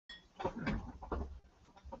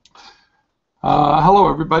Hello,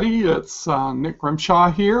 everybody. It's Nick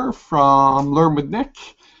Grimshaw here from Learn with Nick,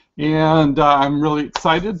 and I'm really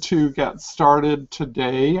excited to get started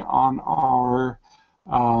today on our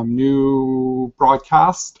new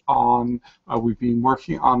broadcast. We've been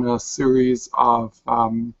working on a series of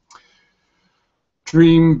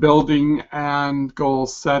dream building and goal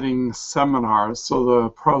setting seminars. So the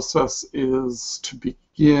process is to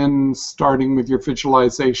begin starting with your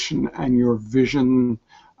visualization and your vision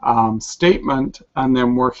statement, and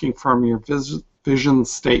then working from your vision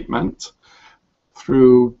statement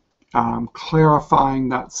through clarifying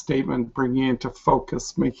that statement, bringing it into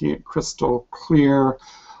focus, making it crystal clear,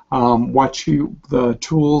 the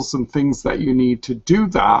tools and things that you need to do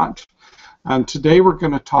that. And today we're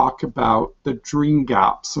going to talk about the dream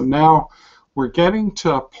gap. So now we're getting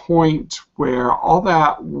to a point where all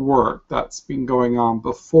that work that's been going on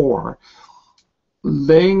before,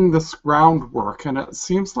 laying this groundwork, and it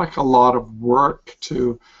seems like a lot of work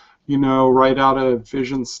to, write out a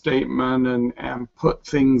vision statement and put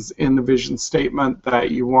things in the vision statement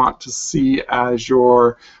that you want to see as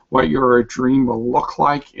what your dream will look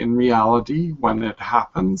like in reality when it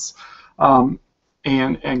happens.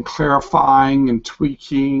 And clarifying and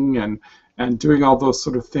tweaking and doing all those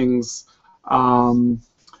sort of things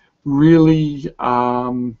really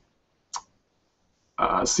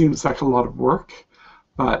seems like a lot of work,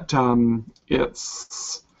 but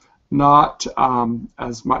it's not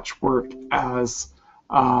as much work as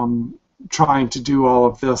trying to do all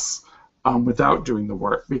of this without doing the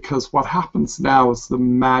work, because what happens now is the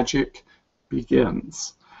magic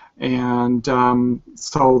begins. And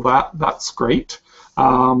so that's great.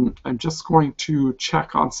 I'm just going to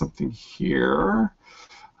check on something here.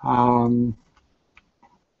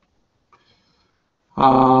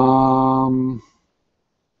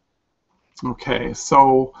 Okay,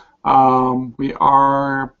 so we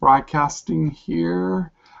are broadcasting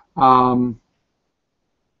here, so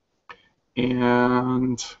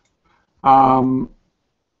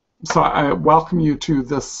I welcome you to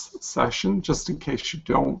this session. Just in case you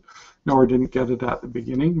don't know or didn't get it at the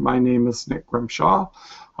beginning, my name is Nick Grimshaw.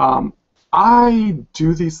 I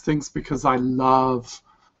do these things because I love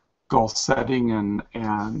goal setting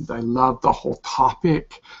and I love the whole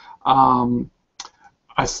topic.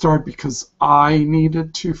 I started because I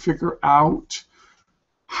needed to figure out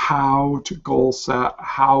how to goal set,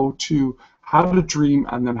 how to dream,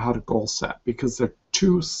 and then how to goal set, because they're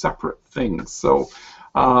two separate things. So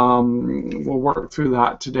we'll work through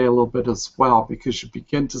that today a little bit as well, because you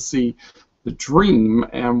begin to see the dream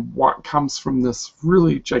and what comes from this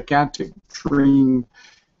really gigantic dream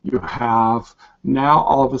you have. Now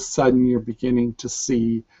all of a sudden you're beginning to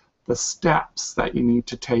see the steps that you need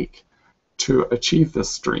to take to achieve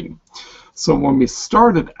this dream. So when we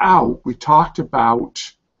started out, we talked about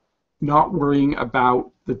not worrying about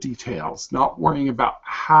the details, not worrying about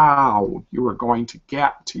how you were going to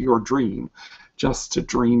get to your dream, just to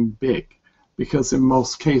dream big. Because in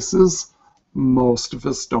most cases, most of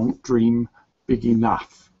us don't dream big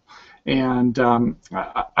enough. And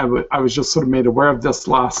I was just sort of made aware of this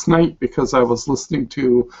last night because I was listening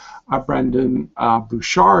to a Brendon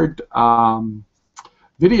Burchard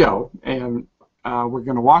video, and we're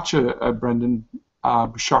going to watch a Brendon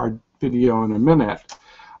Burchard video in a minute.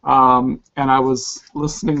 And I was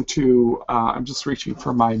listening to, I'm just reaching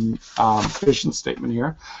for my vision statement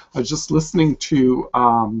here. I was just listening to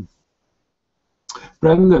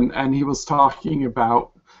Brendon, and he was talking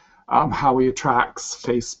about how he attracts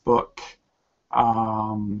Facebook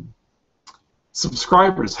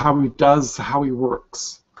subscribers, how he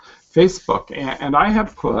works Facebook. And I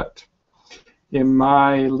had put in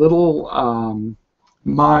my little,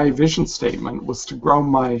 my vision statement was to grow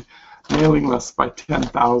my mailing list by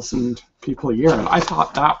 10,000 people a year, and I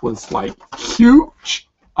thought that was like huge.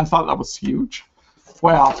 I thought that was huge.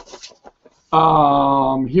 Well,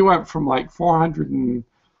 he went from like 400 and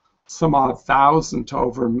some odd thousand to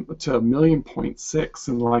over to 1.6 million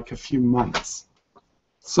in like a few months.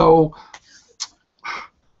 So,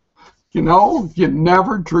 you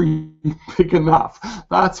never dream big enough.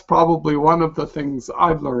 That's probably one of the things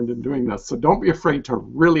I've learned in doing this. So don't be afraid to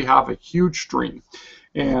really have a huge dream.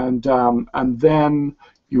 And then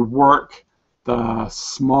you work the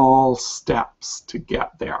small steps to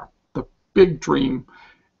get there. The big dream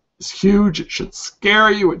is huge. It should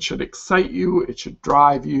scare you. It should excite you. It should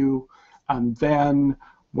drive you. And then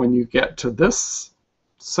when you get to this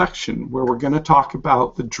section where we're going to talk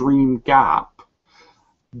about the dream gap,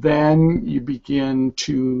 then you begin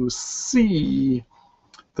to see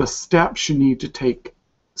the steps you need to take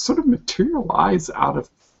sort of materialize out of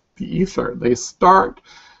the ether. They start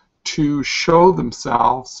to show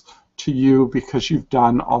themselves to you because you've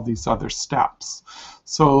done all these other steps.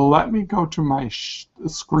 So let me go to my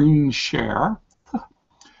screen share.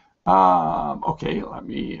 Okay,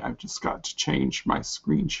 I've just got to change my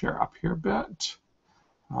screen share up here a bit.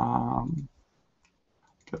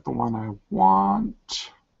 Get the one I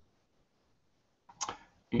want.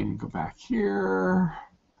 And go back here.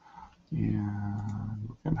 And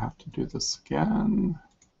we're going to have to do this again.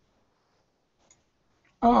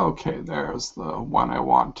 Okay, there's the one I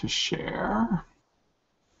want to share.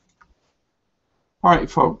 All right,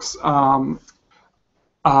 folks. A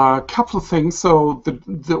couple of things. So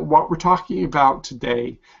what we're talking about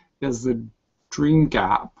today is the dream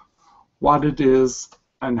gap, what it is,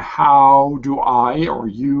 and how do I or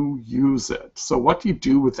you use it. So what do you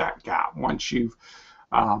do with that gap once you've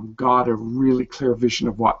got a really clear vision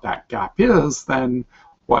of what that gap is? Then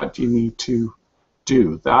what do you need to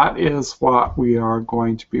do? That is what we are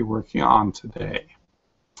going to be working on today.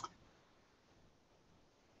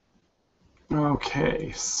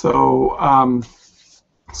 Okay, so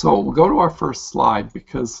so we'll go to our first slide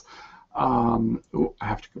because I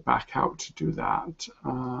have to go back out to do that.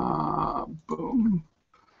 Boom.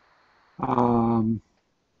 And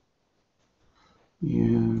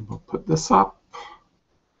we'll put this up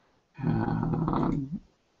and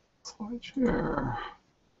slide share.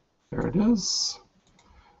 There it is.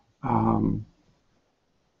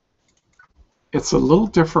 It's a little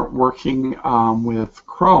different working with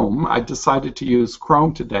Chrome. I decided to use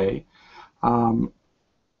Chrome today.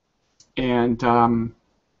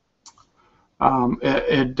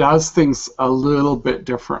 It does things a little bit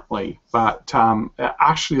differently, but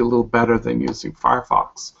actually a little better than using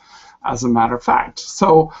Firefox, as a matter of fact.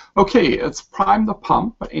 So, okay, it's Prime the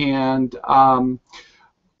Pump, and the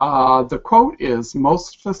quote is,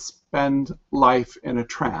 "Most of us spend life in a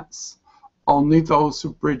trance. Only those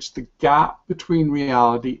who bridge the gap between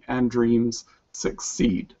reality and dreams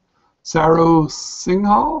succeed." Saru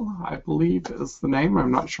Singhal, I believe is the name.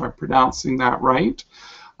 I'm not sure I'm pronouncing that right.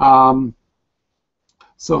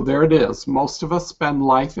 So there it is. Most of us spend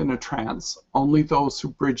life in a trance. Only those who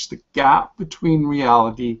bridge the gap between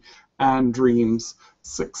reality and dreams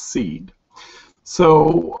succeed.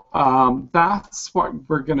 So that's what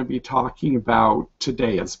we're going to be talking about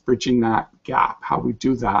today, is bridging that gap, how we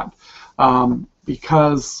do that.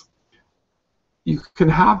 Because you can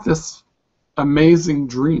have this amazing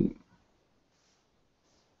dream.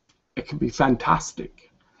 It can be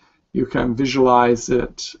fantastic. You can visualize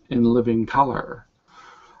it in living color.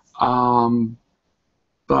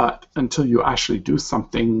 But until you actually do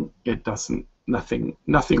something, it doesn't,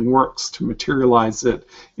 nothing works to materialize it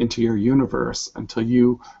into your universe until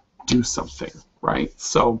you do something, right?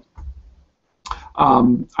 So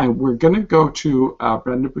we're going to go to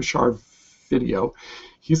Brendon Burchard video.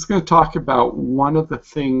 He's going to talk about one of the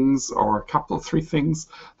things, or a couple of three things,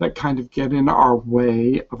 that kind of get in our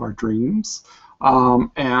way of our dreams.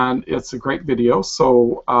 And it's a great video,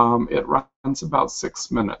 so it runs about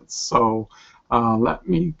 6 minutes. So let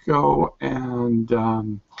me go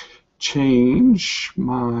and change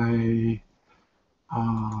my,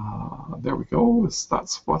 there we go,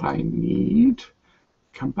 that's what I need.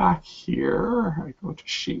 Come back here, I go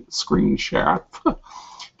to screen share,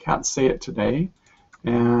 can't say it today.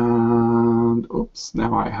 And oops,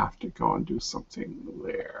 now I have to go and do something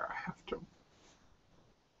there. I have to.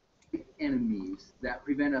 Enemies that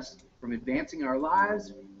prevent us from advancing our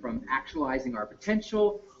lives, from actualizing our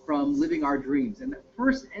potential, from living our dreams. And the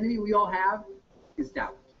first enemy we all have is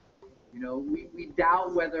doubt. You know, we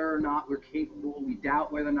doubt whether or not we're capable. We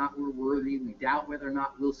doubt whether or not we're worthy. We doubt whether or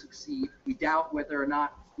not we'll succeed. We doubt whether or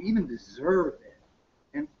not we even deserve it.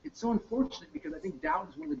 And it's so unfortunate because I think doubt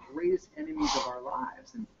is one of the greatest enemies of our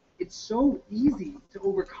lives. And it's so easy to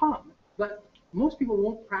overcome, but most people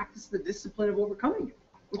won't practice the discipline of overcoming it,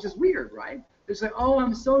 which is weird, right? They're like, oh,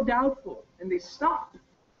 I'm so doubtful, and they stop.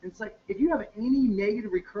 And it's like, if you have any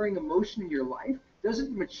negative recurring emotion in your life,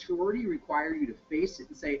 doesn't maturity require you to face it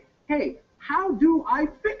and say, hey, how do I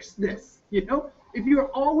fix this? You know, if you're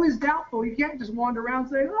always doubtful, you can't just wander around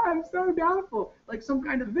saying, oh, I'm so doubtful, like some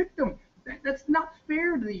kind of victim. That's not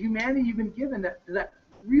fair to the humanity you've been given, that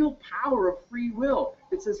real power of free will.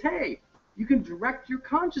 It says, hey, you can direct your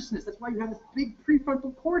consciousness. That's why you have this big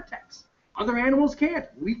prefrontal cortex. Other animals can't.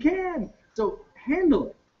 We can. So handle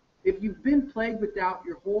it. If you've been plagued with doubt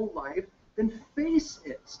your whole life, then face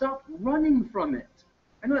it. Stop running from it.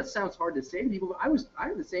 I know that sounds hard to say to people, but I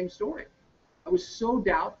had the same story. I was so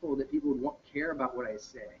doubtful that people would care about what I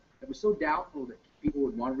say. I was so doubtful that people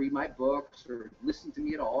would want to read my books or listen to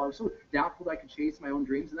me at all. I was so doubtful that I could chase my own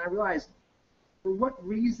dreams. And I realized, for what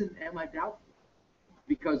reason am I doubtful?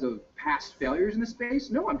 because of past failures in the space.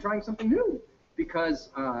 No, I'm trying something new because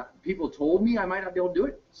people told me I might not be able to do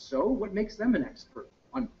it. So what makes them an expert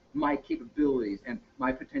on my capabilities and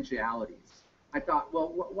my potentialities? I thought, well,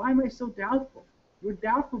 why am I so doubtful? We're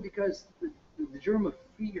doubtful because the germ of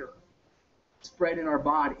fear spread in our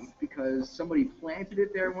body because somebody planted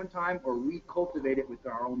it there one time, or we cultivate it with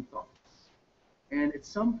our own thoughts. And at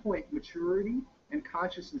some point, maturity and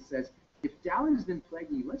consciousness says, if doubt has been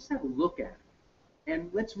plaguing you, let's have a look at it.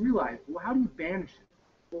 And let's realize, well, how do you banish it?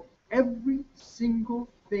 Well, every single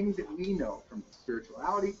thing that we know from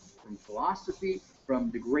spirituality, from philosophy,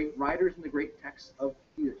 from the great writers and the great texts of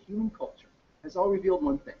the human culture has all revealed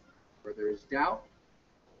one thing. Where there is doubt,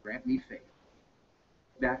 grant me faith.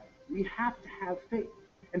 That we have to have faith.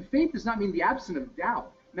 And faith does not mean the absence of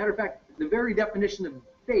doubt. Matter of fact, the very definition of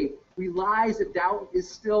faith relies that doubt is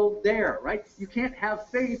still there, right? You can't have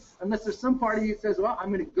faith unless there's some part of you that says, well,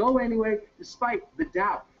 I'm going to go anyway despite the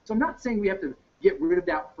doubt. So I'm not saying we have to get rid of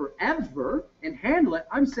doubt forever and handle it.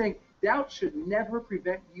 I'm saying doubt should never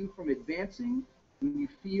prevent you from advancing when you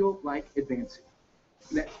feel like advancing.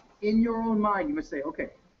 That in your own mind, you must say,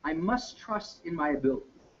 okay, I must trust in my ability.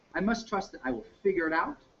 I must trust that I will figure it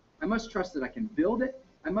out. I must trust that I can build it.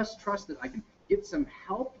 I must trust that I can get some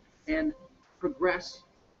help and progress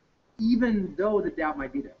even though the doubt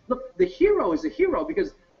might be there. Look, the hero is a hero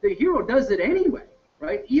because the hero does it anyway,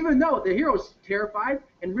 right? Even though the hero's terrified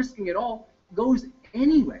and risking it all, goes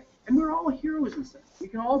anyway. And we're all heroes in sense. We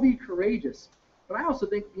can all be courageous. But I also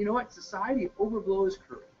think, you know what, society overblows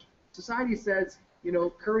courage. Society says, you know,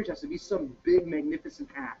 courage has to be some big, magnificent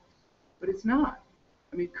act. But it's not.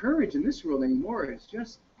 I mean, courage in this world anymore is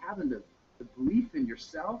just having the belief in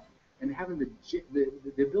yourself and having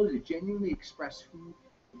the ability to genuinely express who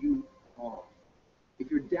you are. If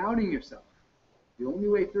you're doubting yourself, the only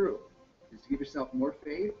way through is to give yourself more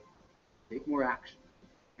faith, take more action.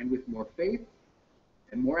 And with more faith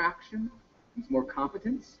and more action comes more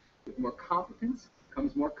competence. With more competence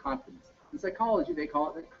comes more confidence. In psychology, they call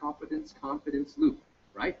it the competence-confidence loop,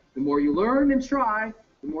 right? The more you learn and try,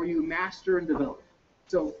 the more you master and develop.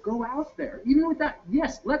 So go out there. Even with that,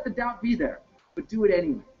 yes, let the doubt be there, but do it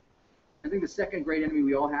anyway. I think the second great enemy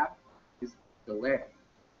we all have is delay.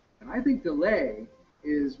 And I think delay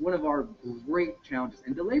is one of our great challenges.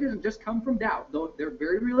 And delay doesn't just come from doubt, though they're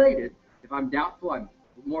very related. If I'm doubtful, I'm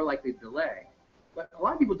more likely to delay. But a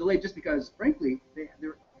lot of people delay just because, frankly, they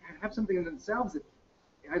have something in themselves that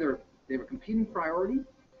either they have a competing priority,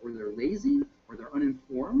 or they're lazy, or they're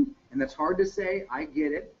uninformed. And that's hard to say. I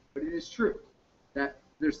get it. But it is true that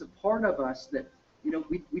there's a part of us that, you know,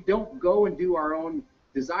 we don't go and do our own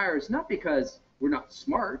desires, not because we're not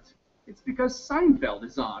smart. It's because Seinfeld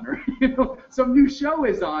is on, or, you know, some new show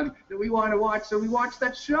is on that we want to watch, so we watch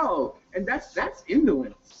that show. And that's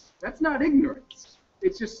indolence. That's not ignorance.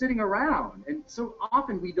 It's just sitting around. And so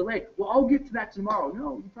often we delay. Well, I'll get to that tomorrow.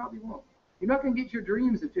 No, you probably won't. You're not going to get your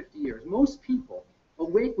dreams in 50 years. Most people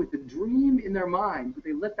awake with the dream in their mind, but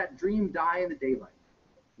they let that dream die in the daylight.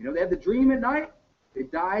 You know, they have the dream at night.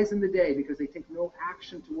 It dies in the day because they take no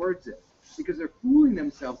action towards it. Because they're fooling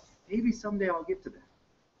themselves. Maybe someday I'll get to that.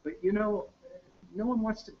 But, you know, no one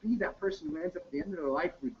wants to be that person who ends up at the end of their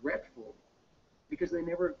life regretful because they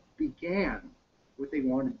never began what they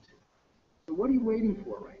wanted to. So what are you waiting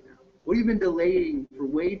for right now? What have you been delaying for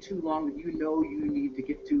way too long that you know you need to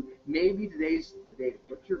get to? Maybe today's the day to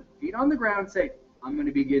put your feet on the ground and say, I'm going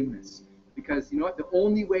to begin this. Because, you know what, the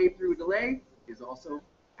only way through delay is also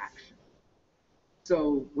action.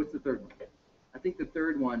 So what's the third one? I think the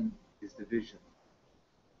third one is division.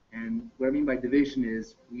 And what I mean by division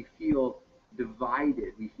is we feel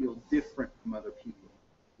divided. We feel different from other people.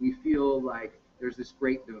 We feel like there's this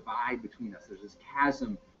great divide between us. There's this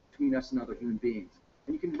chasm between us and other human beings.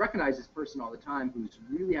 And you can recognize this person all the time who's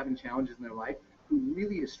really having challenges in their life, who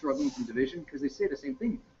really is struggling from division, because they say the same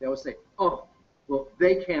thing. They always say, oh, well,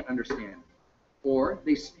 they can't understand. Or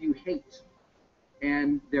they spew hate.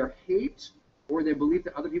 And their hate or their belief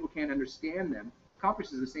that other people can't understand them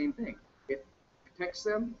accomplishes the same thing. It protects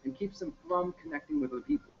them and keeps them from connecting with other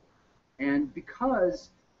people. And because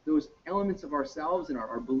those elements of ourselves and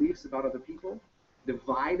our beliefs about other people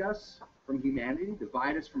divide us from humanity,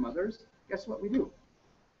 divide us from others, guess what we do?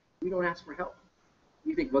 We don't ask for help.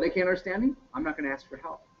 We think, well, they can't understand me, I'm not going to ask for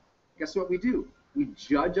help. Guess what we do? We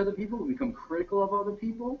judge other people, we become critical of other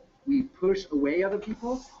people, we push away other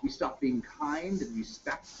people, we stop being kind and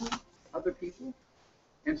respectful of other people.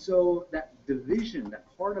 And so that division, that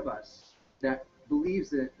part of us that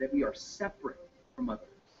believes that we are separate from others,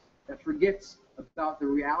 that forgets about the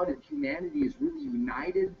reality that humanity is really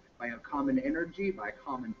united by a common energy, by a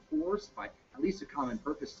common force, by at least a common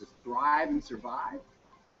purpose to thrive and survive,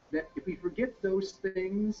 that if we forget those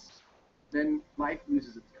things, then life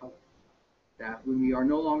loses its color. That when we are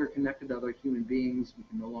no longer connected to other human beings, we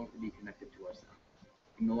can no longer be connected to ourselves.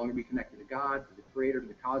 We can no longer be connected to God, to the Creator, to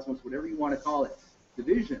the cosmos, whatever you want to call it.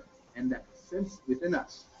 Division and that sense within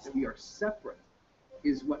us that we are separate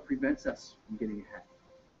is what prevents us from getting ahead.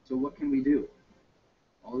 So what can we do?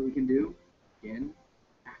 All that we can do, again,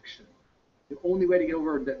 action. The only way to get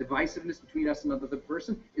over the divisiveness between us and another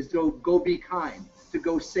person is to go be kind, to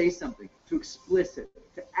go say something, to explicit,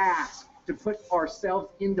 to ask, to put ourselves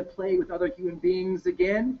into play with other human beings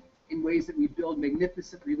again in ways that we build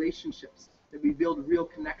magnificent relationships, that we build real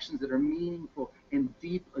connections that are meaningful and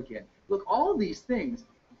deep again. Look, all these things,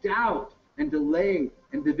 doubt and delay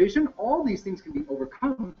and division, all these things can be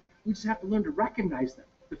overcome. We just have to learn to recognize them.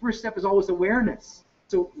 The first step is always awareness.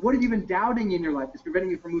 So what have you been doubting in your life that's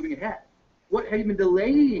preventing you from moving ahead? What have you been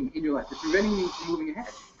delaying in your life that's preventing you from moving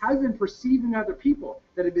ahead? How have you been perceiving other people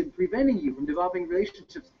that have been preventing you from developing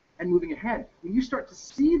relationships and moving ahead? When you start to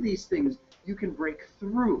see these things, you can break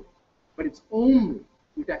through. But it's only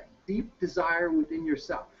with that deep desire within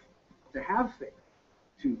yourself to have faith,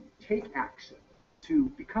 to take action, to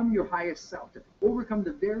become your highest self, to overcome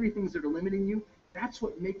the very things that are limiting you. That's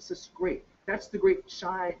what makes us great. That's the great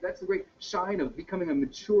shine. That's the great shine of becoming a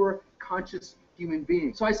mature, conscious human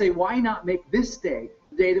being. So I say, why not make this day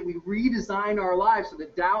the day that we redesign our lives so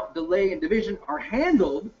that doubt, delay, and division are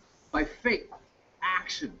handled by faith,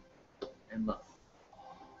 action, and love.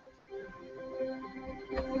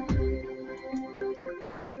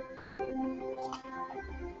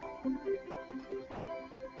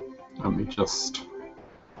 Let me just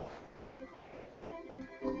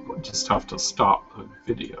have to stop the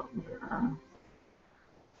video there.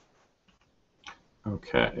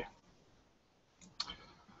 Okay.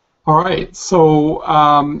 All right, so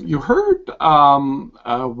you heard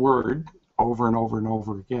a word over and over and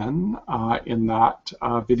over again in that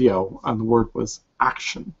video, and the word was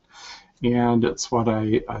action. And it's what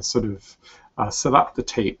I sort of set up the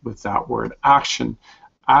tape with that word, action.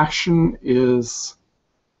 Action is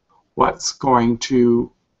what's going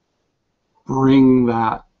to bring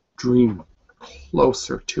that dream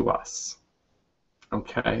closer to us.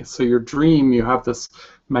 Okay, so your dream, you have this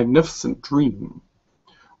magnificent dream,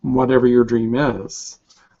 whatever your dream is,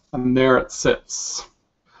 and there it sits.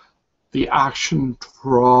 The action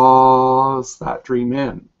draws that dream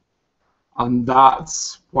in, and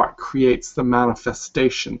that's what creates the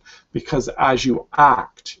manifestation, because as you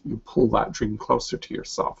act, you pull that dream closer to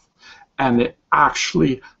yourself, and it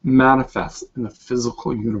actually manifests in the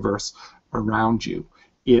physical universe around you.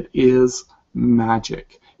 It is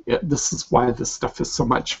magic. This is why this stuff is so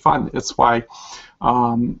much fun. It's why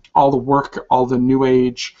all the work, all the New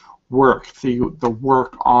Age work, the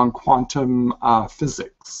work on quantum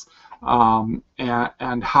physics,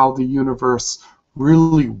 and how the universe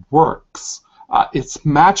really works. It's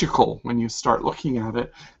magical when you start looking at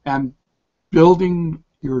it, and building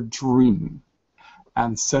your dream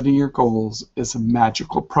and setting your goals is a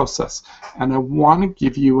magical process. And I want to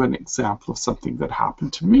give you an example of something that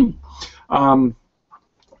happened to me.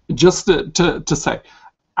 Just to say,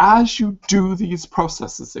 as you do these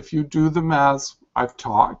processes, if you do them as I've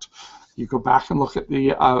talked, you go back and look at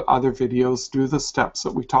the other videos, do the steps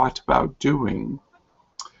that we talked about doing,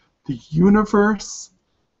 the universe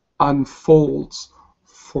unfolds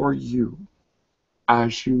for you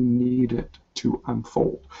as you need it to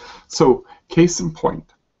unfold. So, case in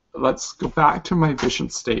point, let's go back to my vision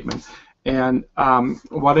statement. And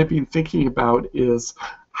what I've been thinking about is,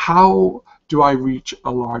 how do I reach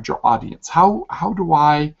a larger audience? How do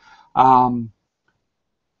I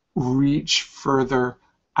reach further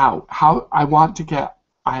out? How I want to get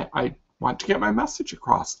my message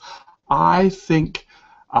across. I think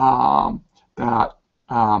that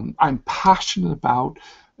I'm passionate about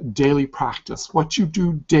daily practice. What you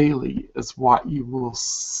do daily is what you will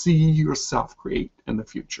see yourself create in the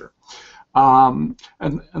future. And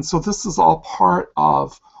so this is all part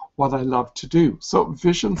of what I love to do. So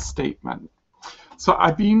vision statement. So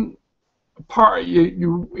I've been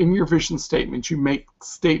you in your vision statement, you make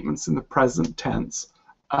statements in the present tense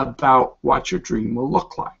about what your dream will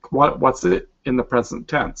look like. What's it in the present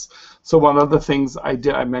tense? So one of the things I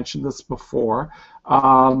did, I mentioned this before,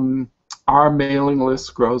 our mailing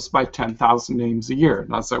list grows by 10,000 names a year.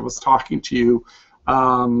 And as I was talking to you,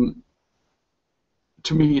 to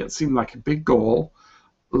me it seemed like a big goal.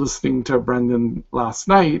 Listening to Brendan last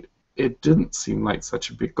night, it didn't seem like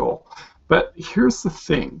such a big goal. But here's the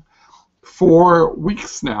thing. For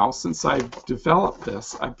weeks now, since I've developed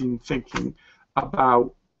this, I've been thinking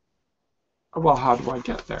about, well, how do I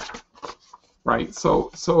get there? Right?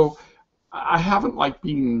 So I haven't like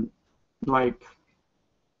been like,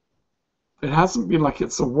 it hasn't been like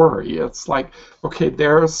it's a worry. It's like, okay,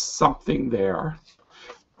 there's something there,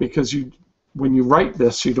 because when you write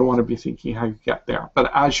this, you don't want to be thinking how you get there. But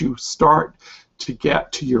as you start to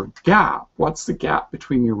get to your gap, what's the gap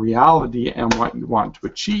between your reality and what you want to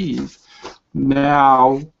achieve?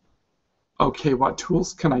 Now, okay, what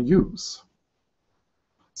tools can I use?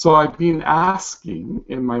 So I've been asking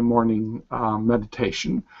in my morning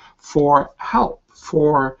meditation for help,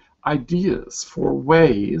 for ideas, for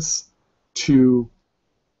ways to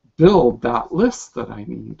build that list that I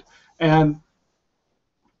need. And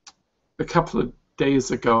a couple of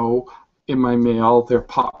days ago in my mail, there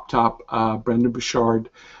popped up a Brendon Burchard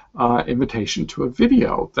invitation to a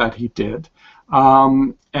video that he did.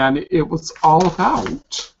 And it was all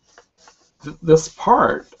about this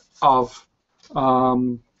part of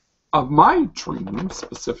my dream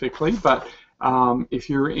specifically, but if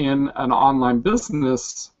you're in an online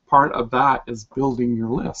business, part of that is building your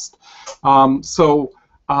list. So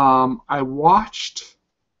I watched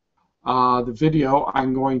the video.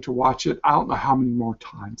 I'm going to watch it. I don't know how many more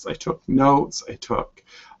times. I took notes, I took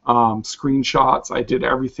screenshots, I did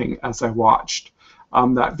everything as I watched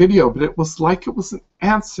that video, but it was like it was an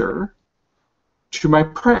answer to my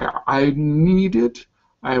prayer. I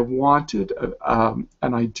wanted an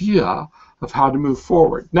idea of how to move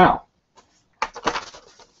forward. Now,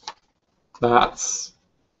 that's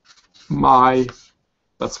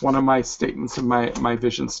one of my statements in my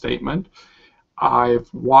vision statement.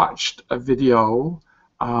 I've watched a video.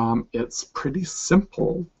 It's pretty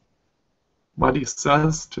simple what he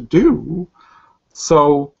says to do.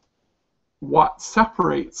 So what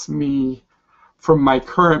separates me from my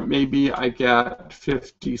current, maybe I get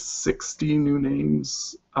 50, 60 new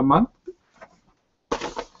names a month,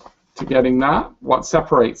 to getting that, what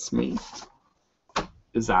separates me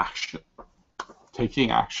is action, taking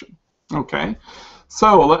action. Okay,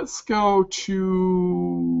 so let's go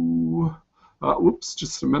to, oops,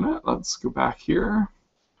 just a minute, let's go back here.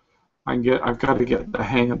 I've got to get the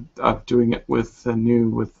hang of doing it with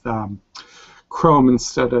Chrome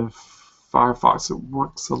instead of Firefox. It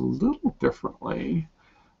works a little differently.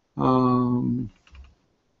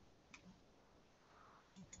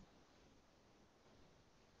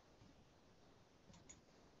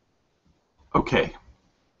 Okay,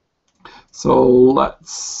 so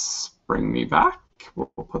let's bring me back. We'll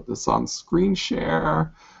put this on screen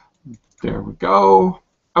share. There we go.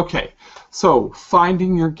 Okay, so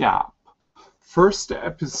finding your gap. First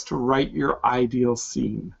step is to write your ideal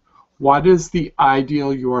scene. What is the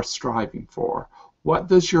ideal you are striving for? What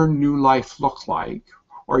does your new life look like?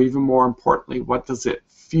 Or even more importantly, what does it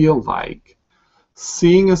feel like?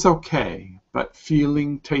 Seeing is okay, but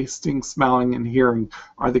feeling, tasting, smelling, and hearing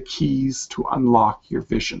are the keys to unlock your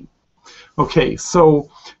vision. Okay, so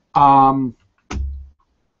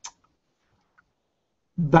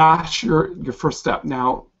that's your first step.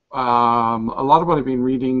 Now, a lot of what I've been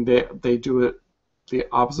reading, they do it the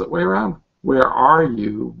opposite way around. Where are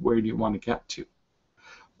you? Where do you want to get to?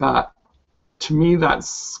 But to me,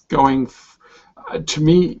 that's going, to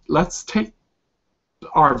me, let's take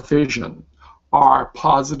our vision, our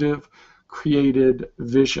positive, created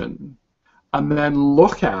vision, and then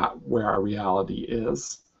look at where our reality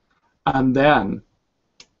is, and then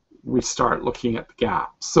we start looking at the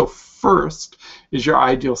gaps. So first is your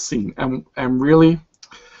ideal scene, and really,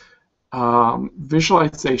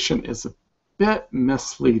 visualization is a bit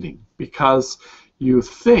misleading because you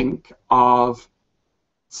think of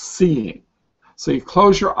seeing. So you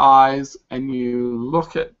close your eyes and you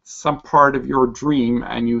look at some part of your dream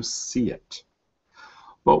and you see it.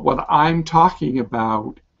 But what I'm talking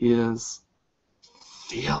about is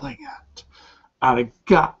feeling it at a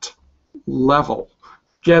gut level.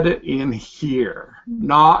 Get it in here,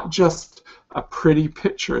 not just a pretty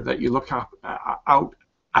picture that you look out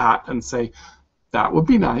at and say, that would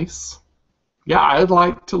be nice. Yeah, I'd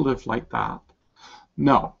like to live like that.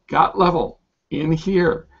 No, gut level, in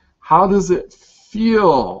here. How does it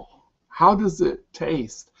feel? How does it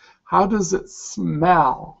taste? How does it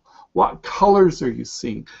smell? What colors are you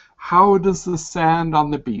seeing? How does the sand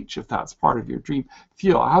on the beach, if that's part of your dream,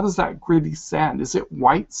 feel? How does that gritty sand? Is it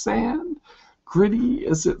white sand? Gritty?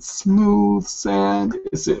 Is it smooth sand?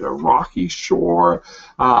 Is it a rocky shore?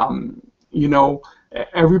 You know,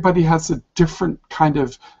 everybody has a different kind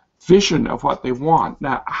of vision of what they want.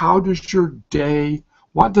 Now, how does your day,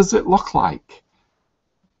 what does it look like?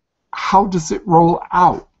 How does it roll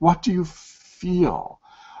out? What do you feel?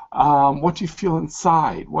 What do you feel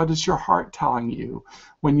inside? What is your heart telling you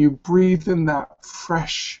when you breathe in that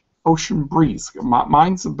fresh ocean breeze?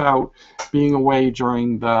 Mine's about being away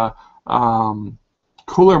during the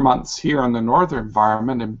cooler months here in the northern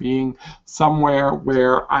environment and being somewhere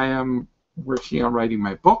where I am working on writing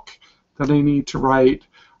my book that I need to write,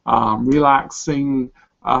 relaxing,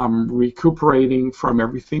 recuperating from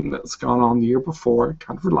everything that's gone on the year before,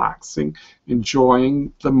 kind of relaxing,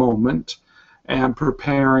 enjoying the moment, and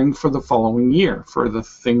preparing for the following year, for the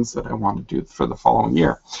things that I want to do for the following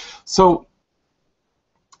year. So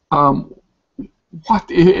what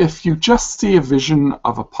if you just see a vision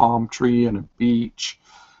of a palm tree and a beach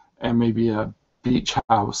and maybe a beach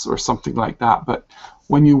house or something like that, but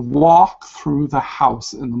when you walk through the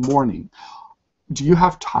house in the morning, do you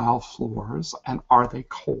have tile floors, and are they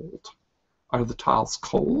cold? Are the tiles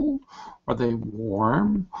cold? Are they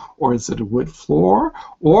warm? Or is it a wood floor?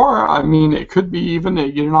 Or, I mean, it could be even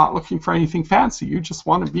that you're not looking for anything fancy. You just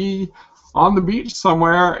want to be on the beach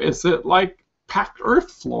somewhere. Is it like packed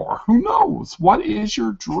earth floor? Who knows? What is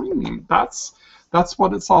your dream? That's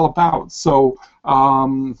what it's all about. So,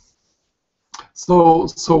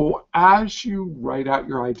 so as you write out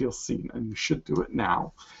your ideal scene, and you should do it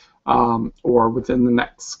now, or within the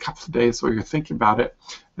next couple of days while you're thinking about it,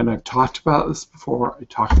 and I've talked about this before, I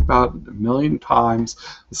talked about it a million times,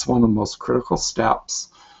 it's one of the most critical steps,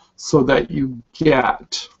 so that you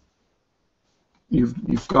get, you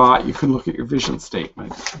can look at your vision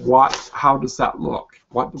statement. How does that look?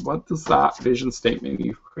 What does that vision statement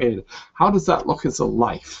you've created, how does that look as a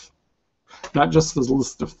life? Not just as a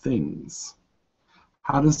list of things.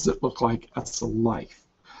 How does it look like as a life?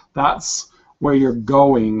 That's where you're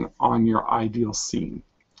going on your ideal scene.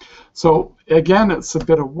 So again, it's a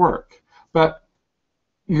bit of work, but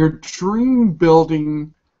your dream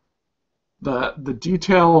building, the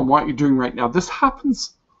detail and what you're doing right now, this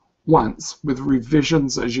happens once with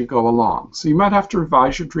revisions as you go along. So you might have to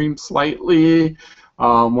revise your dream slightly,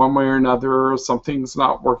 one way or another, something's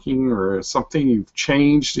not working or something you've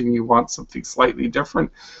changed and you want something slightly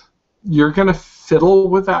different. You're going to fiddle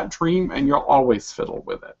with that dream, and you'll always fiddle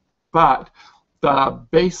with it. But the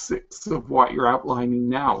basics of what you're outlining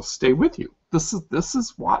now stay with you. This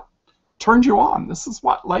is what turns you on. This is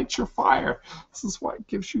what lights your fire. This is what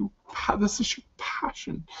gives you. This is your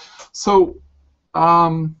passion. So,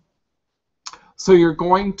 so you're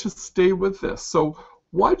going to stay with this. So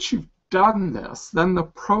once you've done this, then the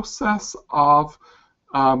process of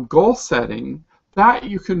goal setting, that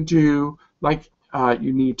you can do, like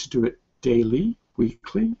you need to do it daily,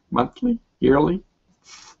 weekly, monthly, yearly,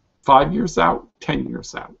 5 years out, 10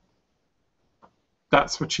 years out.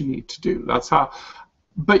 That's what you need to do. That's how.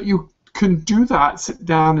 But you can do that, sit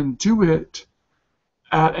down and do it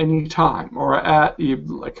at any time, or at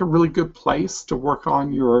like a really good place to work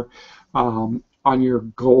on your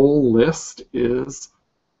goal list is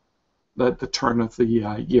at the turn of the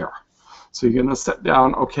year. So you're going to sit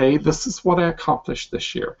down, okay, this is what I accomplished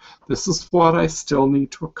this year. This is what I still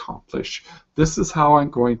need to accomplish. This is how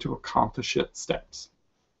I'm going to accomplish it, steps.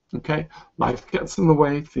 Okay, life gets in the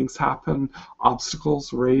way, things happen,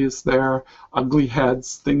 obstacles raise their ugly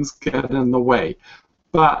heads, things get in the way.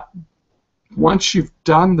 But once you've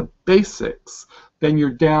done the basics, then you're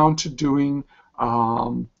down to doing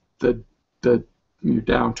you're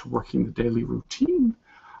down to working the daily routine,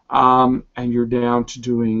 and you're down to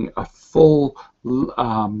doing a full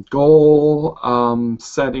goal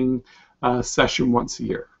setting session once a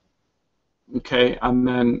year. Okay, and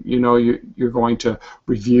then you're going to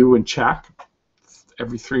review and check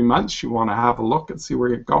every 3 months. You want to have a look and see where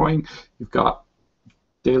you're going. You've got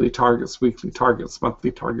daily targets, weekly targets,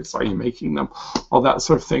 monthly targets. Are you making them? All that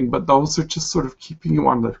sort of thing. But those are just sort of keeping you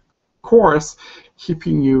on the course,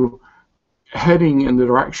 keeping you heading in the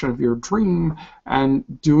direction of your dream, and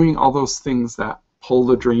doing all those things that pull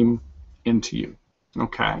the dream into you.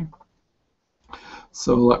 Okay.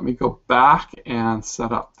 So let me go back and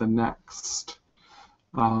set up the next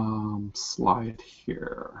slide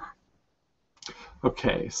here.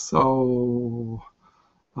 Okay, so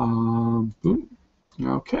boom.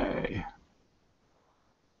 Okay.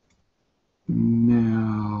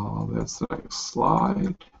 Now that's the next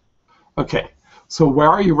slide. Okay, so where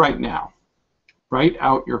are you right now? Write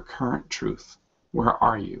out your current truth. Where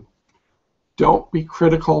are you? Don't be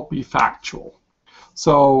critical, be factual.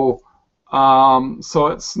 So so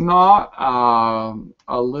it's not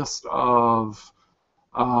a list of,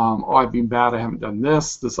 oh, I've been bad, I haven't done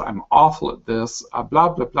this, I'm awful at this, blah,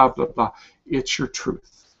 blah, blah, blah, blah. It's your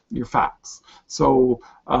truth, your facts. So,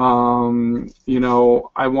 I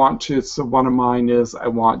want to, so one of mine is I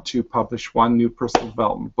want to publish one new personal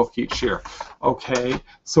development book each year. Okay,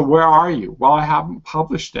 so where are you? Well, I haven't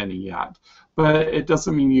published any yet, but it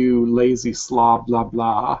doesn't mean you lazy slob, blah,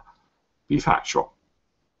 blah. Be factual.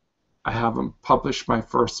 I haven't published my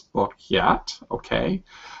first book yet, okay?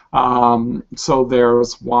 So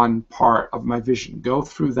there's one part of my vision. Go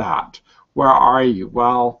through that. Where are you?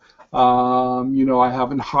 Well, you know, I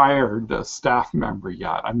haven't hired a staff member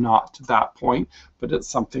yet. I'm not to that point, but it's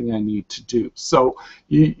something I need to do. So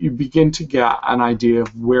you begin to get an idea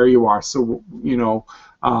of where you are. So, you know,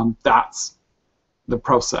 that's the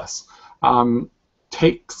process.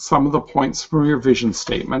 Take some of the points from your vision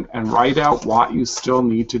statement and write out what you still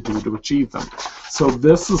need to do to achieve them. So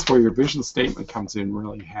this is where your vision statement comes in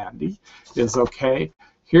really handy, is okay,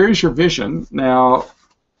 here's your vision. Now,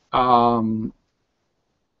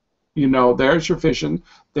 you know, there's your vision,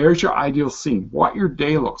 there's your ideal scene, what your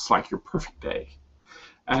day looks like, your perfect day.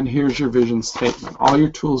 And here's your vision statement, all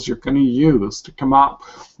your tools you're going to use to come up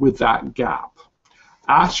with that gap.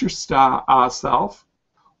 Ask yourself,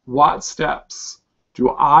 what steps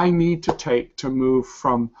do I need to take to move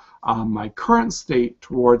from my current state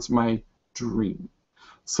towards my dream?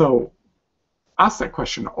 So ask that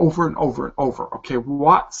question over and over and over. Okay,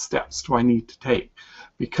 what steps do I need to take?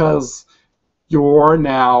 Because you're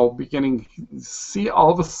now beginning to see all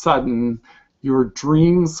of a sudden your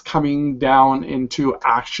dreams coming down into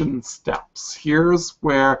action steps. Here's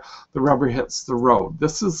where the rubber hits the road.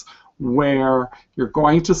 This is where you're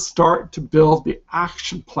going to start to build the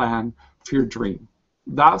action plan for your dream.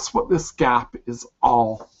 That's what this gap is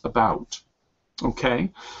all about.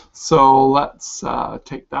 Okay, so let's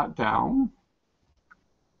take that down.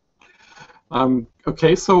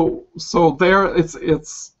 Okay, so there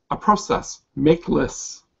it's a process. Make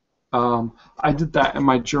lists. I did that in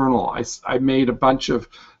my journal. I made a bunch of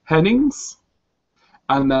headings,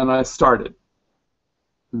 and then I started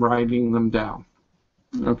writing them down.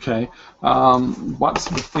 Okay, what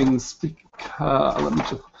sort of things? Let me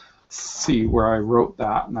just see where I wrote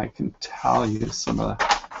that, and I can tell you some of the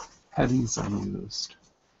headings I used.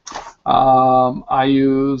 I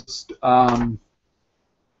used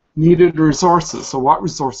needed resources. So what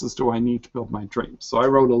resources do I need to build my dream? So I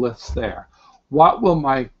wrote a list there. What will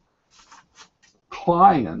my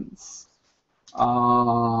clients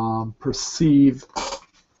perceive?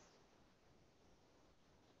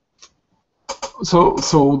 So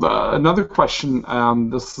another question,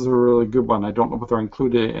 this is a really good one, I don't know whether I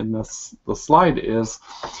included it in the slide, is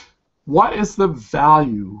what is the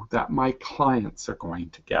value that my clients are going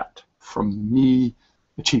to get from me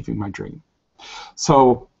achieving my dream?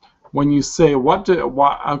 So when you say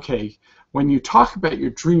okay, when you talk about your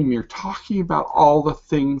dream, you're talking about all the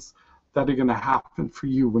things that are going to happen for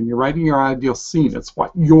you. When you're writing your ideal scene, it's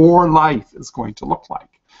what your life is going to look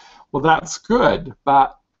like. Well, that's good,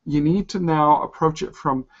 but you need to now approach it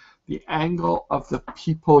from the angle of the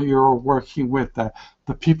people you're working with, the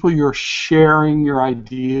people you're sharing your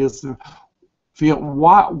ideas. Feel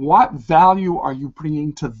what value are you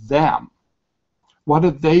bringing to them? What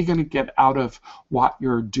are they going to get out of what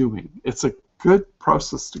you're doing? It's a good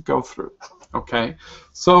process to go through. Okay,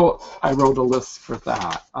 so I wrote a list for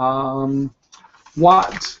that.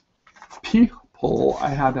 What people? I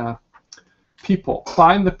had a people.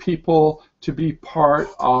 Find the people to be part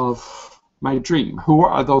of my dream. Who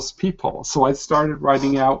are those people? So I started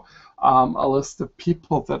writing out a list of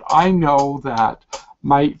people that I know that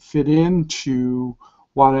might fit into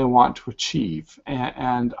what I want to achieve,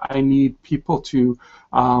 and I need people to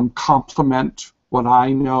complement what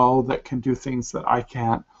I know that can do things that I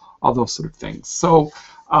can't, all those sort of things. So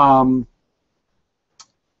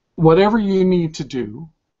whatever you need to do,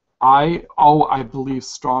 I believe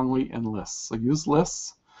strongly in lists. So use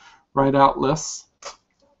lists, write out lists,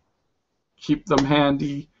 keep them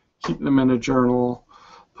handy, keep them in a journal,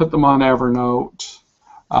 put them on Evernote.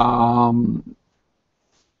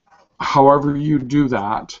 However you do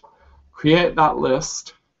that, create that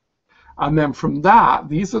list, and then from that,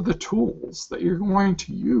 these are the tools that you're going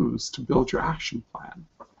to use to build your action plan.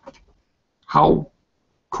 How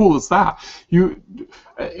cool is that?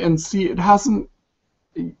 And see,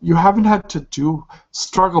 you haven't had to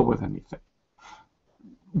struggle with anything.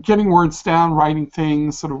 Getting words down, writing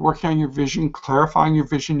things, sort of working on your vision, clarifying your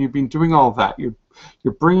vision, you've been doing all of that.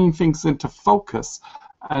 You're bringing things into focus,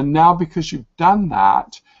 and now because you've done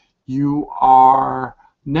that, you are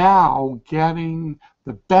now getting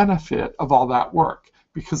the benefit of all that work,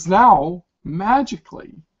 because now,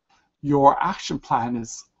 magically, your action plan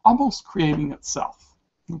is almost creating itself.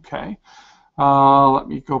 Okay? Let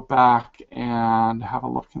me go back and have a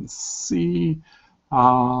look and see.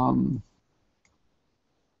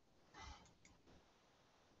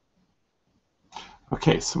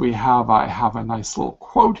 Okay, so I have a nice little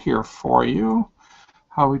quote here for you.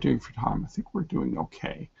 How are we doing for time? I think we're doing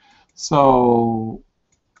okay. So,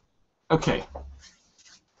 okay.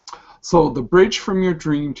 So the bridge from your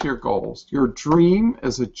dream to your goals. Your dream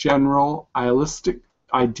is a general, idealistic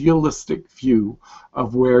view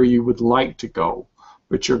of where you would like to go,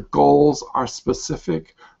 but your goals are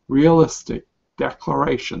specific, realistic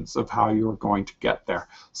declarations of how you are going to get there.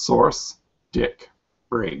 Source, Dick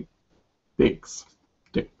Briggs.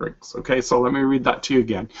 Dick Briggs. Okay, so let me read that to you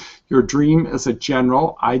again. Your dream is a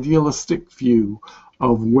general, idealistic view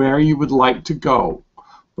of where you would like to go,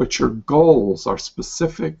 but your goals are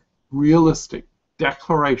specific, realistic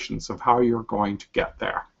declarations of how you're going to get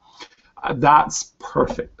there. That's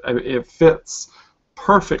perfect. It fits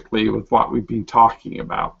perfectly with what we've been talking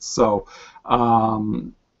about. So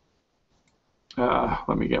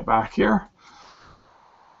let me get back here.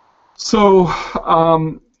 So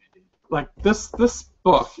like this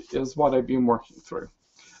book is what I've been working through,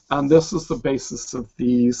 and this is the basis of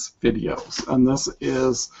these videos, and this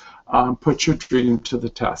is Put Your Dream to the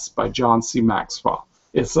Test by John C. Maxwell.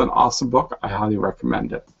 It's an awesome book. I highly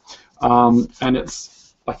recommend it. And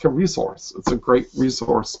it's like a resource. It's a great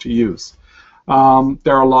resource to use.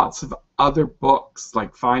 There are lots of other books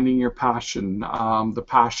like Finding Your Passion, The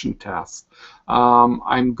Passion Test.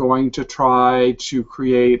 I'm going to try to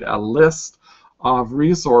create a list of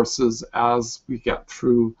resources as we get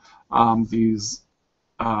through these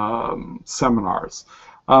seminars.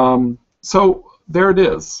 So there it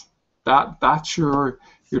is. That's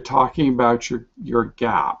you're talking about your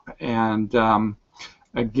gap, and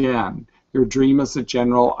again, your dream is a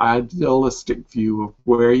general idealistic view of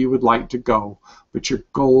where you would like to go, but your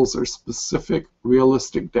goals are specific,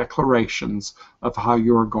 realistic declarations of how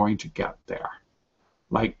you are going to get there.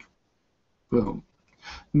 Like, boom.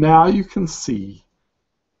 Now you can see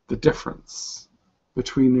the difference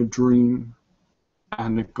between a dream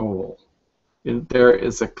and a goal. There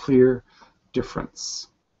is a clear difference,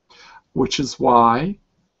 which is why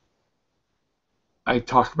I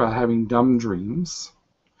talk about having dumb dreams.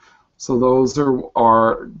 So those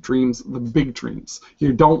are dreams, the big dreams.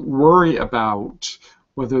 You don't worry about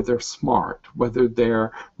whether they're smart, whether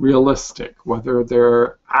they're realistic, whether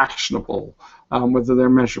they're actionable, whether they're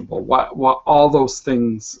measurable. What all those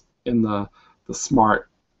things in the SMART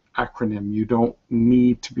acronym you don't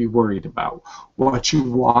need to be worried about. What you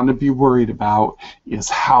want to be worried about is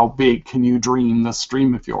how big can you dream this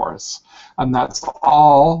dream of yours, and that's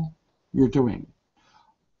all you're doing.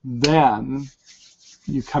 Then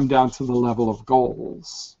you come down to the level of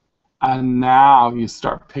goals, and now you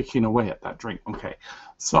start picking away at that dream. Okay,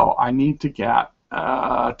 so I need to get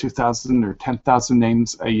 2,000 or 10,000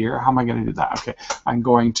 names a year. How am I going to do that? Okay, I'm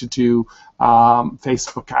going to do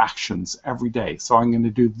Facebook actions every day. So I'm going to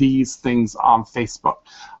do these things on Facebook.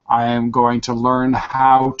 I am going to learn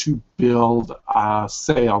how to build a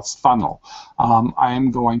sales funnel. I am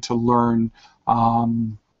going to learn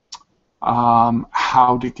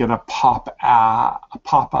how to get a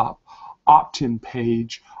pop-up opt-in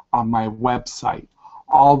page on my website.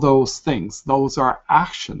 All those things. Those are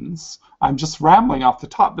actions. I'm just rambling off the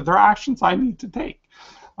top, but they're actions I need to take.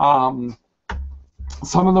 Some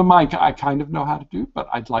of them I kind of know how to do, but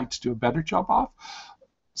I'd like to do a better job of.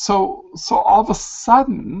 So all of a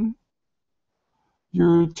sudden,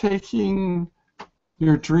 you're taking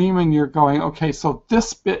your dream and you're going, okay, so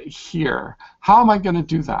this bit here, how am I going to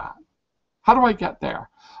do that? How do I get there?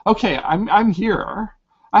 Okay, I'm here.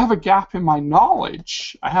 I have a gap in my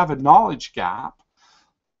knowledge. I have a knowledge gap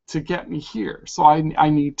to get me here. So I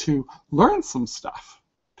need to learn some stuff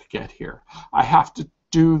to get here. I have to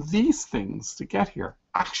do these things to get here.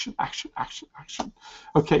 Action, action, action, action.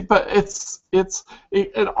 Okay, but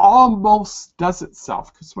it almost does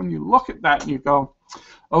itself, because when you look at that and you go,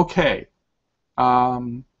 okay,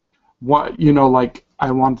 what, you know, like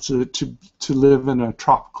I want to live in a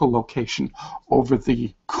tropical location over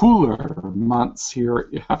the cooler months here.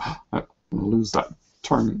 Yeah, I'll lose that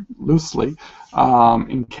term loosely.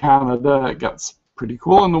 In Canada, it gets pretty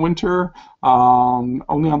cool in the winter.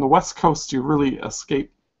 Only on the west coast you really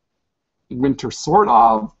escape winter, sort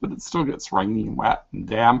of, but it still gets rainy and wet and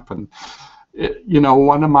damp. And you know,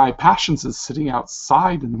 one of my passions is sitting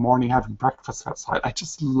outside in the morning having breakfast outside. I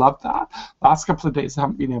just love that. Last couple of days I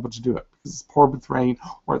haven't been able to do it because it's poured with rain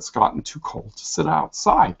or it's gotten too cold to sit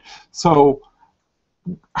outside. So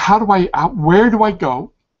where do I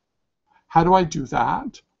go? How do I do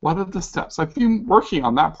that? What are the steps? I've been working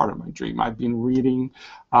on that part of my dream. I've been reading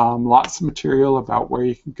lots of material about where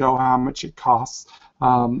you can go, how much it costs,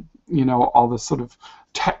 you know, all the sort of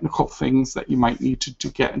technical things that you might need to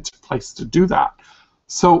get into place to do that.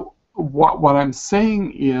 So what I'm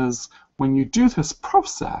saying is, when you do this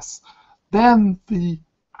process, then the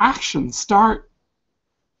actions start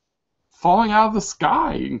falling out of the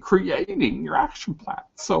sky and creating your action plan.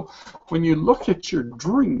 So when you look at your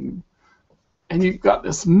dream, and you've got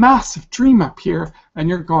this massive dream up here, and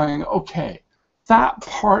you're going, okay, that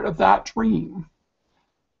part of that dream,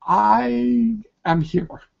 I am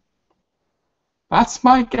here. That's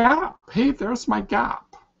my gap. Hey, there's my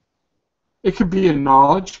gap. It could be a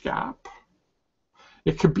knowledge gap.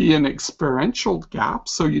 It could be an experiential gap,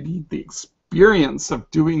 so you need the experience of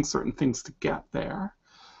doing certain things to get there.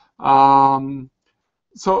 So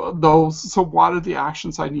what are the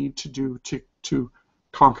actions I need to do to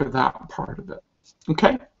conquer that part of it?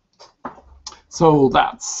 Okay. So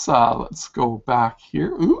that's let's go back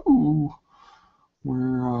here. Ooh,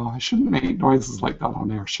 I shouldn't make noises like that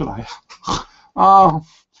on air, should I?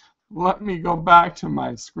 Let me go back to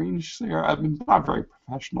my screen share. I'm not very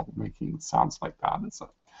professional making sounds like that, is it?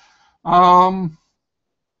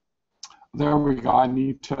 There we go. I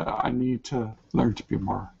need to learn to be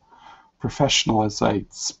more professional as I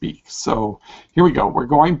speak. So here we go. We're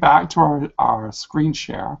going back to our screen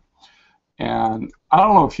share. And I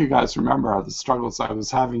don't know if you guys remember the struggles I was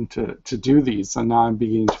having to do these, and now I'm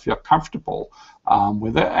beginning to feel comfortable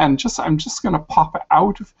with it. And I'm just going to pop it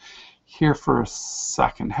out of here for a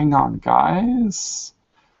second. Hang on, guys.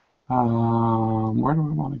 Where do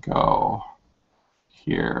I want to go?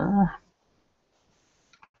 Here.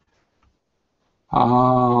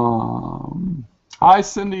 Hi,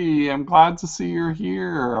 Cindy. I'm glad to see you're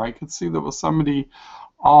here. I could see there was somebody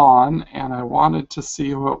on, and I wanted to see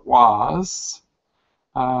who it was.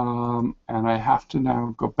 And I have to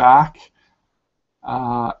now go back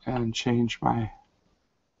and change my...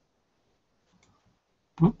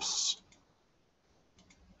 Oops.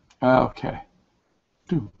 Okay.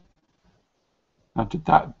 Now, did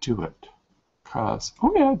that do it? Because,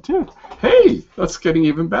 oh yeah, it did. Hey, that's getting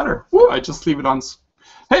even better. Woo, I just leave it on.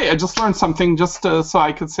 Hey, I just learned something just so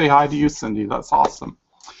I could say hi to you, Cindy. That's awesome.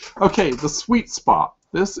 Okay, the sweet spot.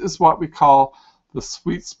 This is what we call the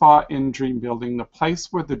sweet spot in dream building, the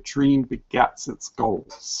place where the dream begets its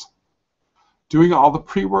goals. Doing all the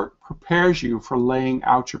pre-work prepares you for laying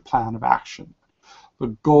out your plan of action.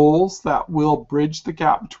 The goals that will bridge the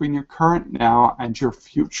gap between your current now and your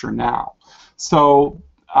future now. So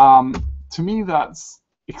to me, that's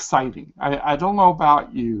exciting. I don't know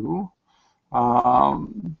about you,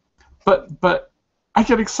 but I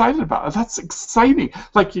get excited about it. That's exciting.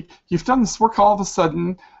 Like you've done this work, all of a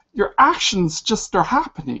sudden, your actions just are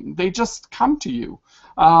happening. They just come to you.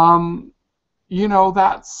 You know,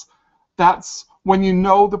 that's when you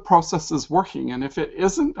know the process is working. And if it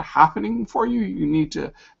isn't happening for you, you need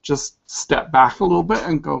to just step back a little bit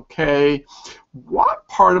and go, okay, what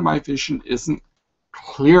part of my vision isn't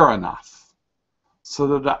clear enough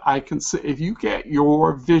so that I can see? If you get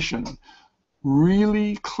your vision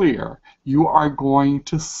really clear, you are going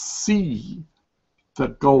to see the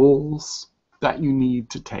goals that you need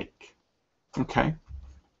to take. Okay?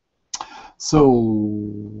 So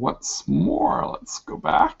what's more, let's go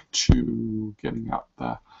back to getting up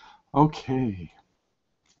the... Okay.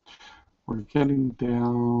 We're getting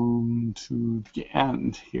down to the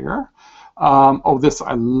end here. Oh,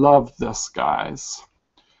 I love this, guys.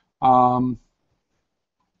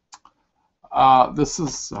 This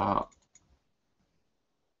is...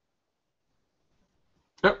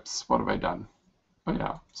 Oops, what have I done? Oh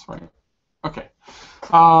yeah, sorry. Okay.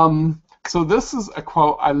 So this is a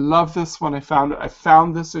quote. I love this when I found it. I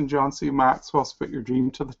found this in John C. Maxwell's Put Your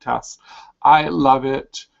Dream to the Test. I love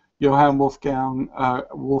it. Johann Wolfgang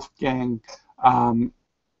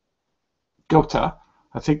Goethe,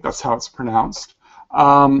 I think that's how it's pronounced.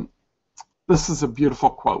 This is a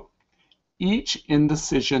beautiful quote. Each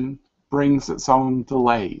indecision brings its own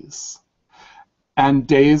delays, and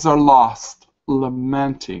days are lost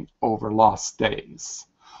lamenting over lost days.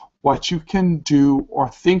 What you can do or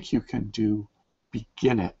think you can do,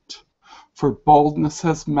 begin it. For boldness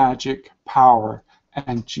has magic, power,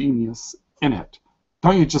 and genius in it.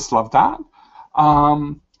 Don't you just love that?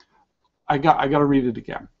 I got to read it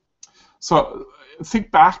again. So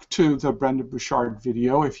think back to the Brendon Burchard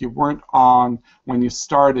video. If you weren't on when you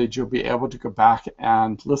started, you'll be able to go back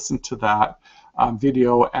and listen to that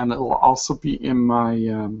video, and it will also be in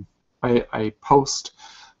my... I post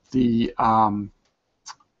the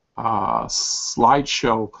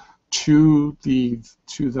slideshow to the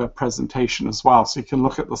presentation as well, so you can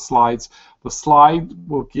look at the slides. The slide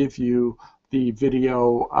will give you the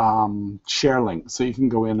video share link, so you can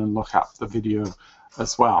go in and look at the video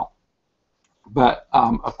as well. But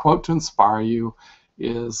a quote to inspire you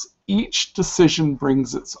is, each decision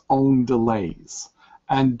brings its own delays,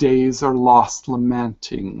 and days are lost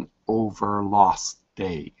lamenting over lost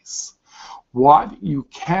days. What you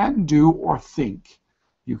can do or think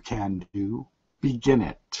you can do, begin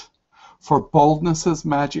it. For boldness has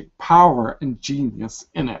magic power and genius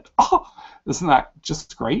in it. Oh, isn't that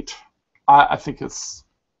just great? I think it's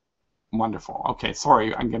wonderful. Okay,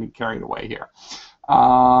 sorry, I'm getting carried away here.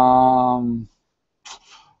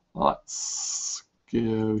 Let's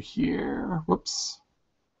go here. Whoops.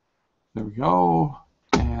 There we go.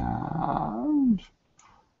 And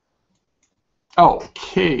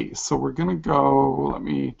okay, so we're gonna go, let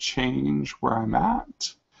me change where I'm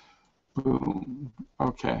at. Boom.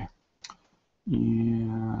 Okay.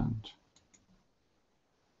 And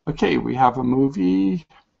okay, we have a movie.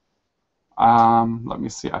 Let me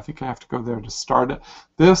see. I think I have to go there to start it.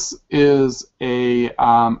 This is a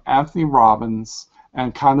Anthony Robbins,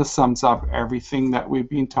 and kind of sums up everything that we've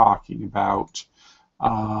been talking about.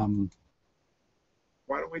 Why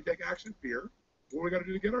don't we take action? Fear. What do we got to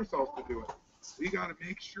do to get ourselves to do it? We got to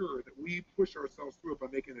make sure that we push ourselves through it by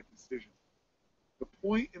making a decision. The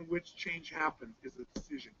point in which change happens is a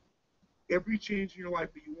decision. Every change in your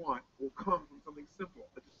life that you want will come from something simple,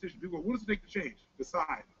 a decision. People go, what does it take to change?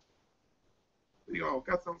 Decide. You go,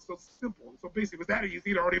 God, sounds so simple and so basic. Was that easy?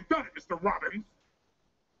 You'd already have done it, Mr. Robbins.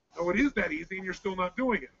 No, it is that easy, and you're still not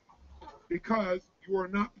doing it because you are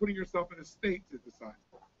not putting yourself in a state to decide.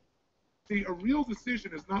 See, a real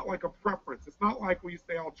decision is not like a preference. It's not like when you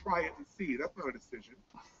say, I'll try it and see. That's not a decision.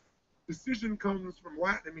 Decision comes from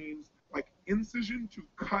Latin. It means like incision, to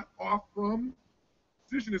cut off from.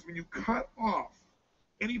 Decision is when you cut off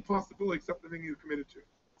any possibility except the thing you're committed to.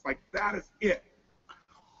 It's like, that is it.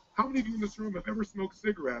 How many of you in this room have ever smoked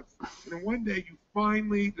cigarettes, and then one day you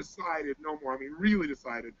finally decided no more, I mean really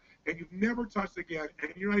decided, and you've never touched again,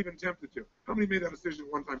 and you're not even tempted to? How many made that decision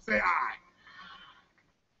one time? Say aye.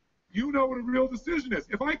 You know what a real decision is.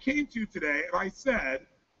 If I came to you today and I said,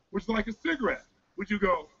 would you like a cigarette? Would you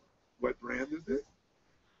go, what brand is it?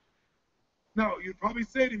 No, you'd probably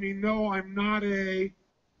say to me, no, I'm not a, I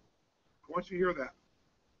want you to hear that.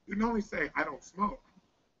 You'd not only say, I don't smoke,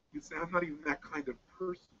 you'd say, I'm not even that kind of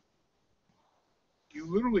person. You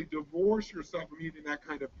literally divorce yourself from even that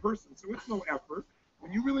kind of person. So it's no effort.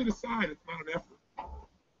 When you really decide, it's not an effort.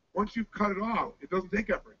 Once you've cut it off, it doesn't take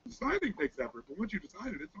effort. Deciding takes effort, but once you've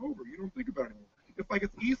decided, it's over. You don't think about it anymore. It's like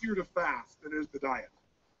it's easier to fast than it is to diet.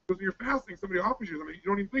 Because when you're fasting, somebody offers you something, you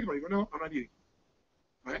don't even think about it. You go, no, I'm not eating.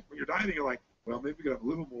 Right? When you're dieting, you're like, well, maybe we could have a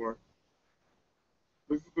little more.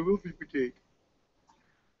 This is a little piece of cake.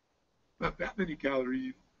 Not that many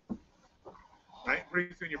calories. Right?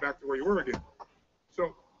 Pretty soon you're back to where you were again.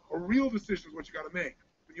 So a real decision is what you got to make.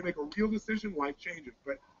 When you make a real decision, life changes.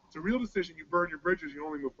 But it's a real decision, you burn your bridges, you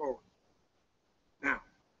only move forward. Now,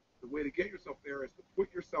 the way to get yourself there is to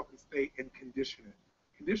put yourself in state and condition it.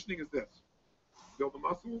 Conditioning is this. Build a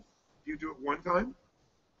muscle. Do you do it one time?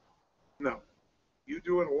 No. You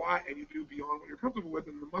do it a lot, and you do beyond what you're comfortable with,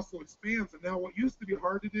 and the muscle expands. And now what used to be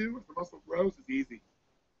hard to do, as the muscle grows, is easy.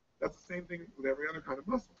 That's the same thing with every other kind of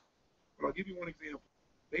muscle. But I'll give you one example.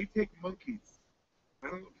 They take monkeys. I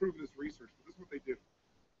don't approve of this research, but this is what they do.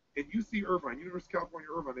 In UC Irvine, University of California,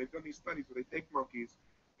 Irvine, they've done these studies where they take monkeys,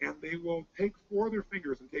 and they will take 4 of their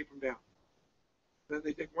fingers and tape them down. Then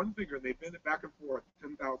they take one finger and they bend it back and forth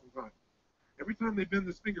 10,000 times. Every time they bend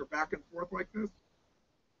this finger back and forth like this,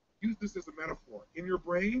 use this as a metaphor. In your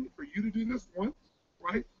brain, for you to do this once,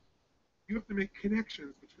 right, you have to make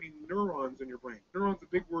connections between neurons in your brain. Neuron's a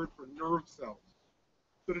big word for nerve cells.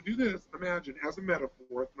 So to do this, imagine as a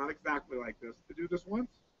metaphor, it's not exactly like this. To do this once,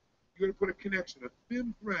 you're going to put a connection, a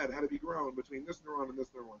thin thread had to be grown between this neuron and this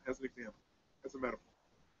neuron, as an example, as a metaphor.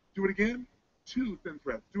 Do it again, 2 thin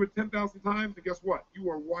threads. Do it 10,000 times, and guess what? You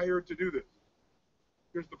are wired to do this.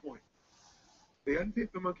 Here's the point. They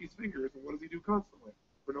untape the monkey's fingers, and what does he do constantly?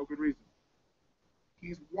 For no good reason.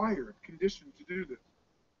 He's wired, conditioned to do this.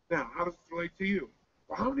 Now, how does this relate to you?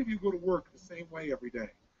 Well, how many of you go to work the same way every day?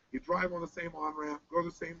 You drive on the same on-ramp, go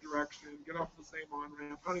the same direction, get off the same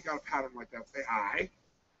on-ramp. How many got a pattern like that? Say aye.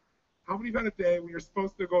 How many have had a day when you're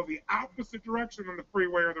supposed to go the opposite direction on the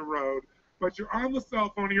freeway or the road, but you're on the cell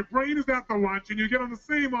phone and your brain is at the lunch and you get on the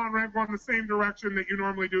same on-ramp going the same direction that you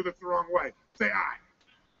normally do that's the wrong way? Say aye.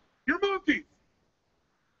 You're monkeys.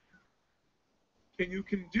 Can you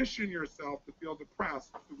condition yourself to feel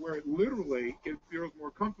depressed to where it literally it feels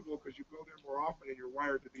more comfortable because you go there more often and you're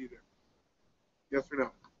wired to be there? Yes or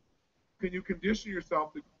no? Can you condition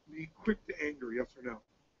yourself to be quick to anger? Yes or no?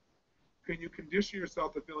 Can you condition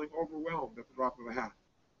yourself to feeling overwhelmed at the drop of a hat?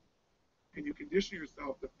 Can you condition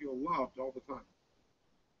yourself to feel loved all the time?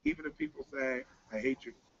 Even if people say, I hate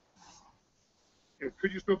you.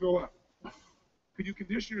 Could you still feel loved? Could you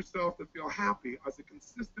condition yourself to feel happy as a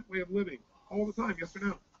consistent way of living all the time? Yes or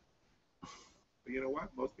no? But you know what?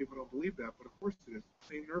 Most people don't believe that, but of course it is.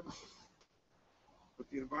 Same nervous system. But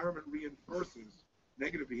the environment reinforces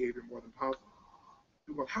negative behavior more than positive.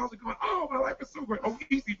 People go, how's it going? Oh, my life is so great. Oh,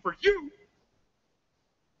 easy for you.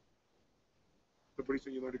 So pretty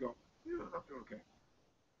soon you learn to go, yeah, I'm doing okay.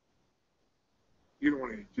 You don't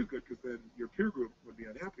want to get too good because then your peer group would be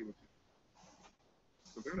unhappy with you.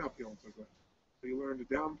 So they're not feeling so good. So you learn to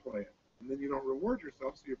downplay it. And then you don't reward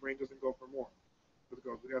yourself so your brain doesn't go for more. So it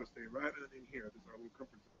goes, we got to stay right in here. This is our little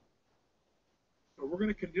comfort zone. So we're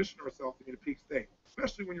going to condition ourselves to be in a peak state,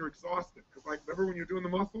 especially when you're exhausted. Because like, remember when you're doing the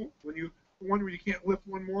muscle, when you the one where you can't lift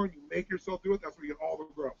one more and you make yourself do it, that's where you get all the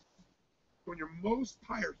growth. So when you're most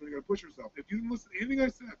tired, when you're going to push yourself, if you didn't listen to anything I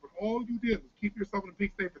said, but all you did was keep yourself in a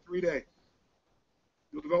peak state for 3 days,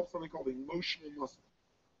 you'll develop something called emotional muscle.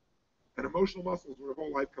 And emotional muscle is where your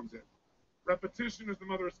whole life comes in. Repetition is the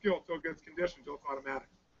mother of skill until it gets conditioned, until it's automatic.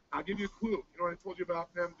 I'll give you a clue. You know what I told you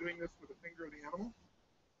about them doing this with the finger of the animal?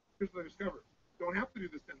 Here's what I discovered. You don't have to do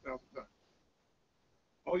this 10,000 times.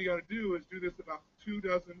 All you got to do is do this about 2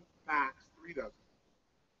 dozen, max 3 dozen.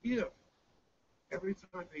 If every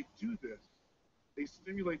time they do this, they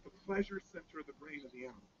stimulate the pleasure center of the brain of the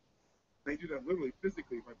animal. They do that literally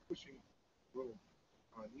physically by pushing a little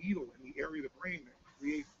needle in the area of the brain that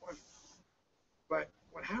creates pleasure. But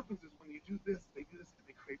what happens is when you do this, they do this and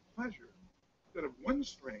they create pleasure. Instead of 1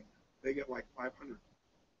 strain, they get like 500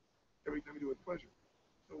 every time you do it with pleasure.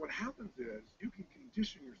 So what happens is you can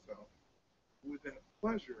condition yourself with that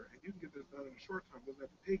pleasure, and you can get this done in a short time. It doesn't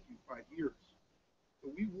have to take you 5 years.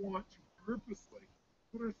 So we want to purposely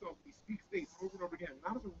put ourselves in these peak states over and over again,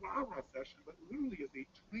 not as a rah-rah session, but literally as a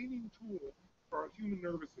training tool for our human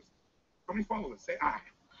nervous system. How many follow this? Say I.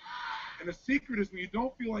 And the secret is when you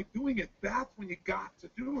don't feel like doing it, that's when you got to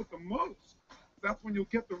do it the most. That's when you'll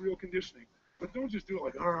get the real conditioning. But don't just do it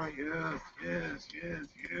like, all right, yes, yes, yes,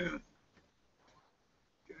 yes.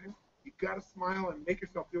 Okay? You got to smile and make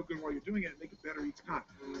yourself feel good while you're doing it and make it better each time.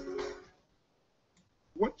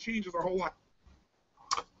 What changes our whole life?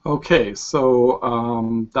 Okay, so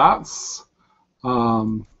that's,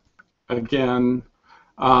 again,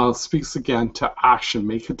 speaks again to action.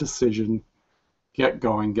 Make a decision, get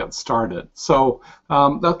going, get started. So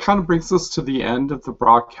that kind of brings us to the end of the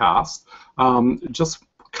broadcast. Just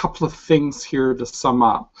a couple of things here to sum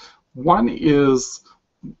up. One is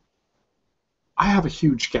I have a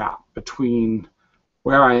huge gap between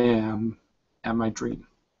where I am and my dream.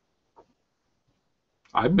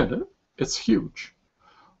 I admit it, it's huge.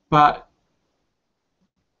 But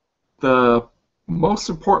the most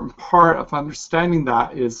important part of understanding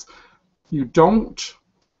that is you don't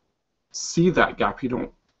see that gap, you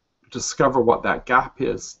don't discover what that gap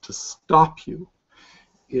is to stop you.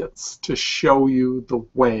 It's to show you the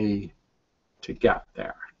way to get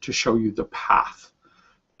there, to show you the path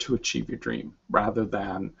to achieve your dream, rather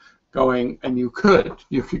than going, and you could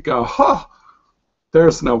go, huh,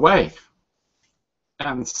 there's no way,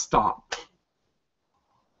 and stop.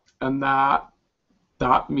 And that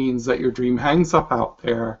means that your dream hangs up out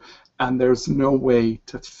there and there's no way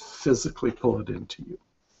to physically pull it into you.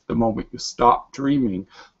 The moment you stop dreaming,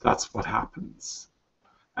 that's what happens,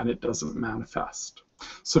 and it doesn't manifest.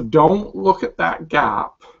 So don't look at that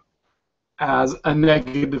gap as a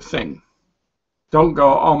negative thing. Don't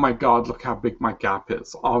go, oh my God, look how big my gap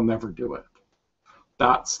is. I'll never do it.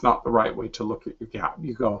 That's not the right way to look at your gap.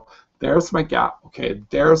 You go, there's my gap. Okay,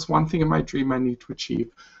 there's one thing in my dream I need to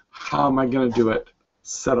achieve. How am I going to do it?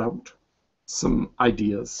 Set out some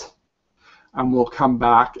ideas. And we'll come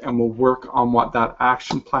back and we'll work on what that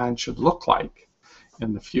action plan should look like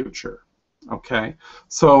in the future. Okay,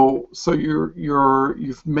 so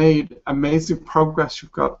you've made amazing progress.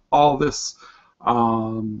 You've got all this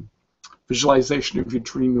visualization of your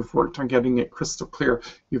dream. You've worked on getting it crystal clear.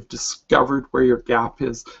 You've discovered where your gap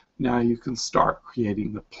is. Now you can start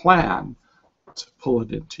creating the plan to pull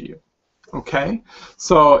it into you. Okay,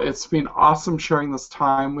 so it's been awesome sharing this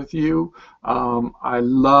time with you. I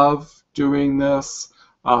love doing this.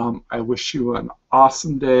 I wish you an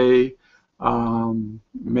awesome day.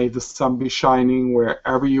 May the sun be shining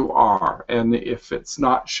wherever you are. And if it's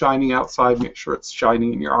not shining outside, make sure it's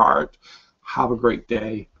shining in your heart. Have a great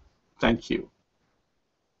day. Thank you.